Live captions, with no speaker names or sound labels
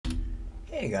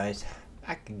Hey guys,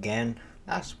 back again.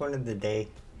 Last one of the day.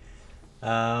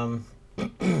 I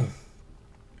know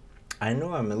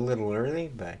I'm a little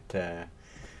early, but I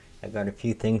got a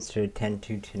few things to attend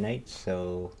to tonight,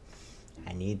 so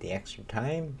I need the extra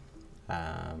time.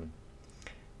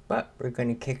 But we're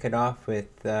going to kick it off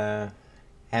with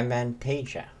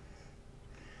Avantasia.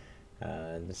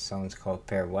 This song's called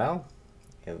Farewell.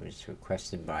 It was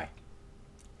requested by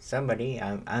somebody.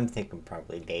 I'm thinking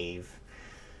probably Dave.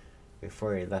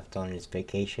 Before he left on his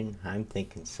vacation, I'm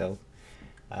thinking so.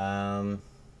 Never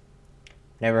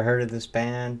heard of this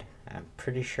band. I'm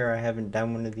pretty sure I haven't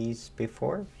done one of these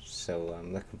before, so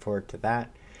I'm looking forward to that.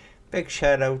 Big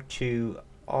shout out to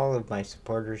all of my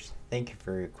supporters. Thank you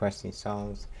for requesting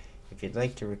songs. If you'd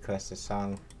like to request a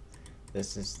song,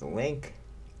 this is the link.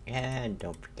 And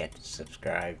don't forget to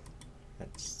subscribe.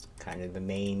 That's kind of the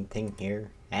main thing here.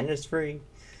 And it's free.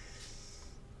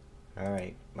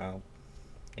 Alright, well,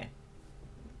 yeah.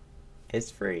 It's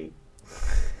free.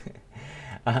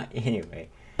 Anyway,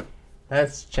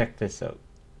 let's check this out.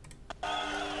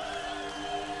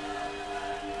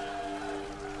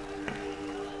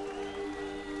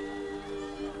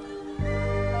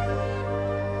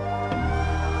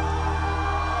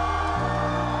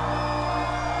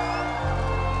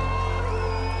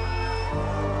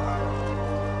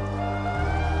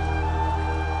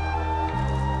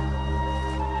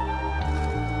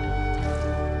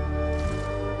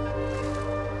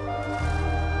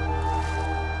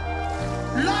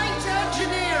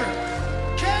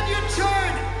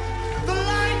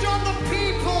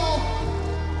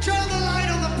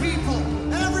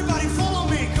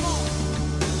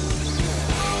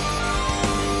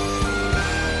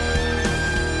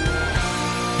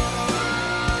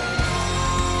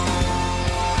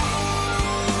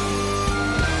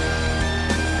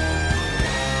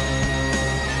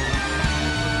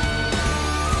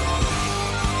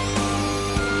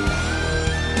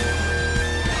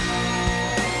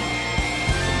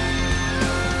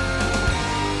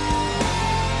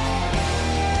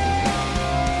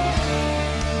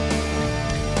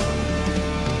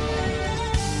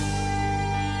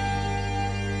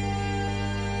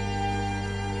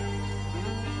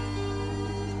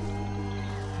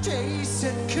 Days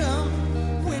had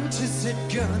come, winters had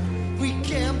gone. We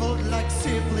gambled like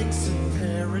siblings in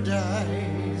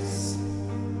paradise.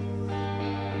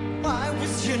 I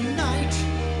was your knight,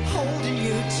 holding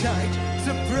you tight,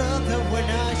 the brother when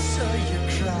I saw your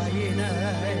crying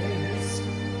eyes.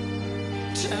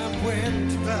 Time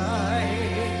went by,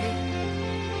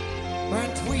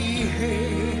 and we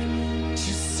had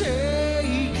to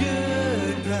say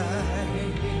goodbye.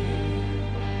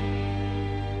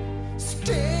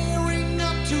 Staring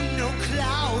up to no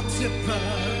clouds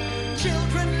above,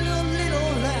 children learn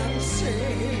little and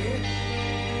say,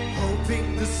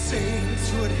 hoping the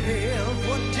saints would help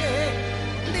one day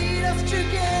lead us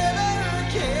together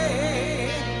again.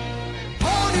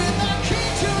 Holding the key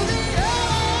to the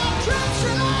entrance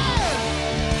alive.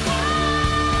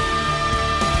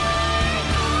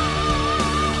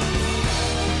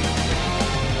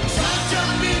 Time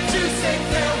told me to say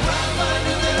farewell, but I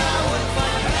knew that I would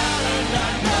find out, and I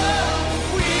know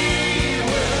we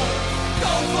will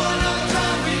go for another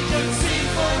time. We can see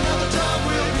for another time.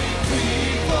 We'll be free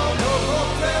for no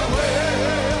more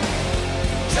farewell.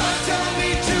 Time told me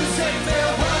to say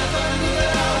farewell, but I knew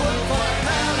that I would find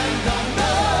out.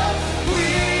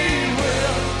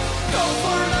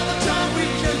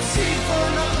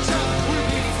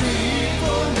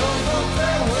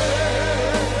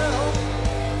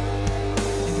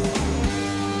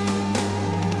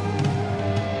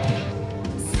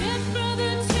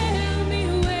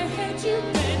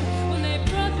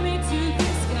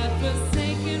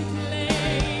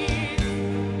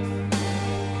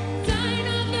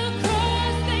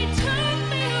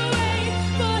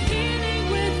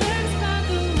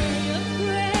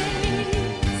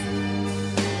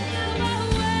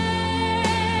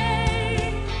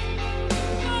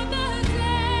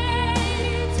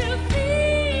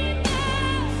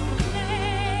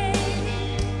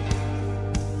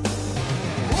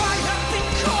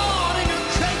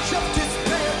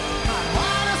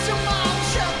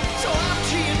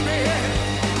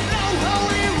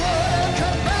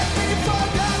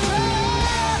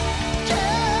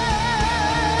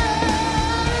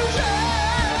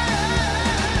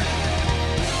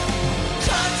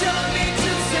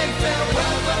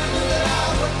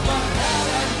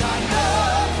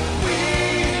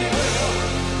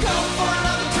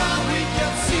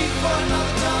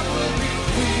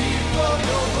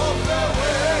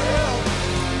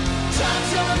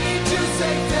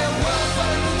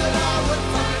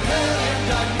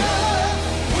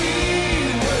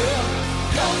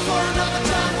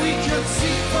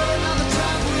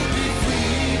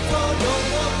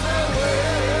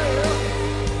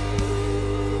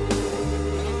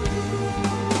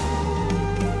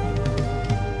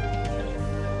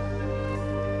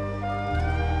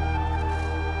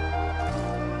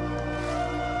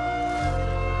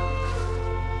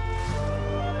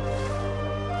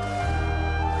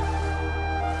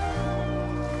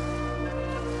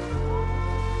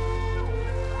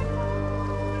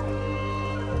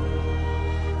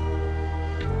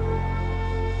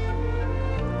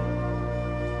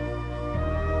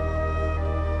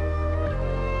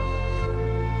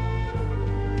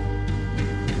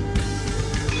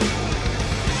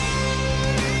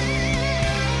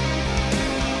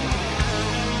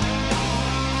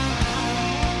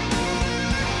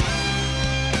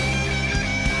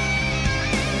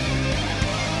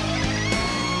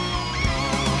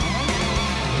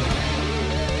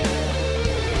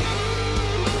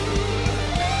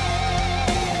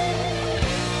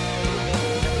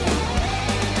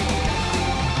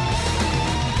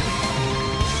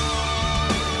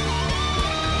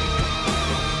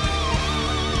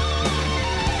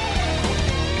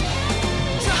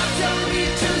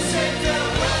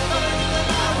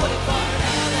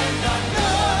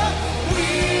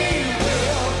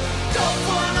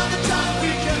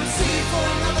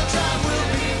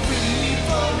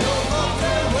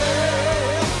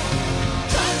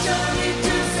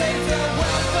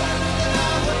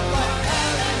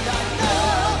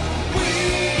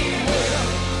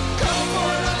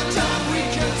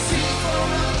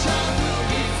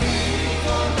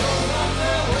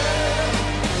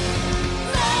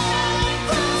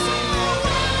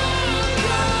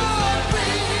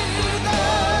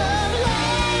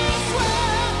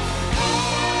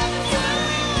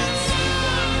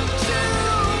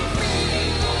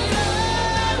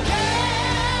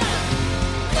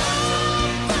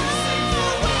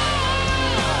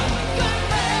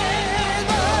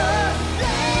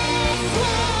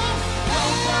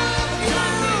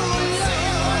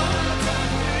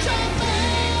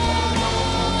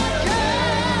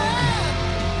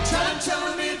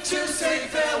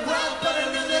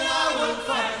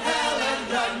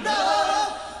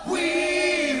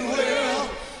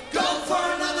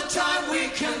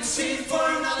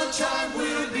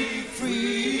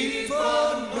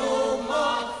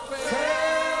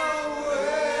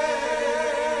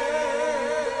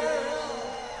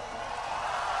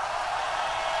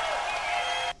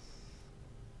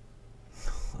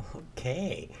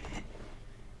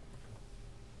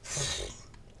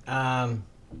 Okay,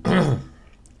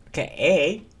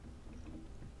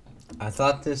 I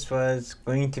thought this was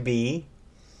going to be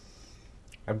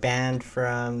a band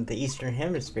from the Eastern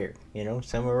Hemisphere,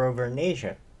 somewhere over in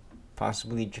Asia.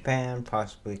 Possibly Japan,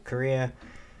 possibly Korea.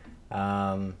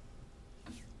 Apparently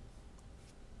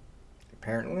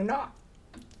not.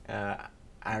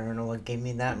 I don't know what gave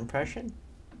me that impression.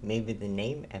 Maybe the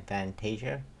name,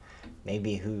 Avantasia.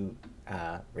 Maybe who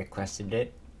requested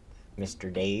it,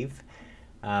 Mr. Dave.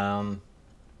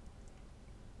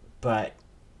 But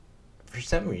for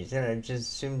some reason, I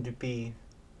just assumed to be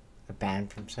a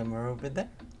band from somewhere over there.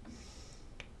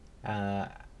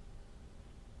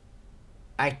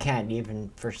 I can't even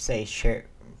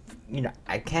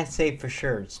I can't say for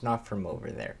sure it's not from over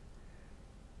there.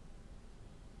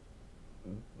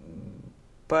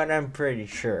 But I'm pretty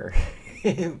sure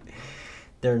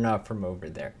they're not from over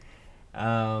there.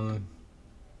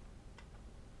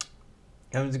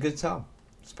 It was a good song.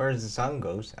 As far as the song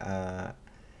goes,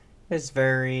 it's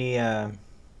very I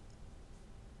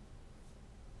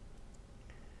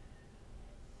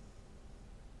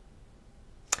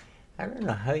don't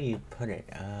know how you put it.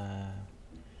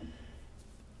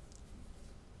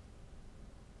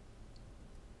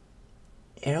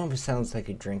 It almost sounds like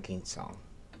a drinking song,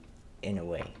 in a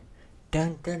way.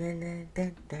 Dun, dun, dun,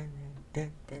 dun, dun, dun,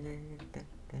 dun, dun, dun,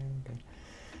 dun, dun.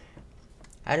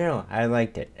 I don't know. I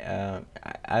liked it.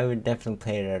 I would definitely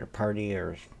play it at a party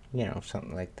or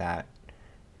something like that.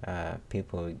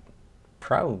 People would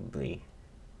probably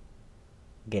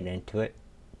get into it,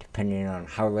 depending on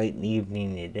how late in the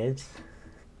evening it is.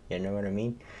 You know what I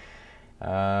mean?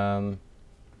 I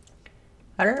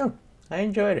don't know. I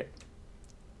enjoyed it.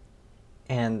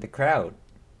 And the crowd.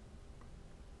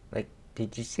 Like,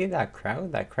 did you see that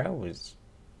crowd? That crowd was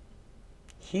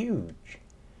huge.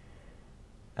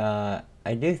 I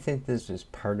do think this was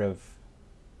part of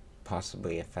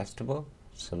possibly a festival.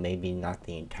 So maybe not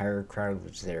the entire crowd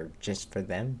was there just for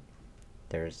them.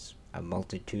 There's a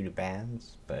multitude of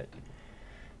bands, but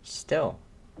still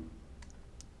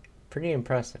pretty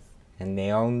impressive. And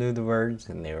they all knew the words,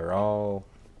 and they were all,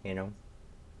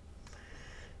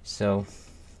 so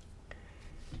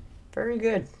very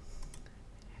good.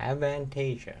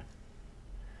 Avantasia.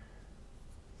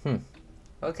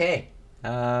 Okay.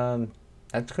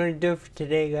 That's going to do it for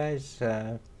today, guys.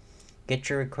 Get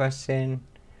your requests in.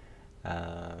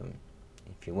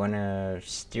 If you want to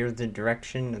steer the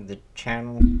direction of the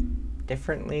channel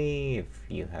differently, if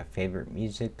you have favorite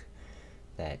music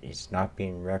that is not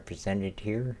being represented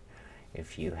here,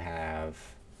 if you have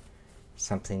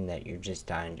something that you're just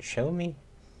dying to show me,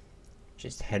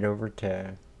 just head over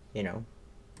to,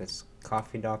 this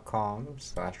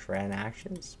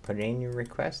coffee.com/REn-ACTIONS, put in your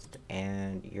request,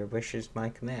 and your wish is my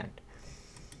command.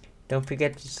 Don't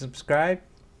forget to subscribe.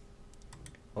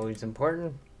 Always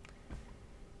important.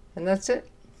 And that's it.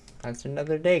 That's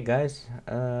another day, guys.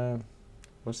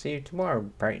 We'll see you tomorrow,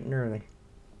 bright and early.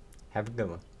 Have a good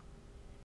one.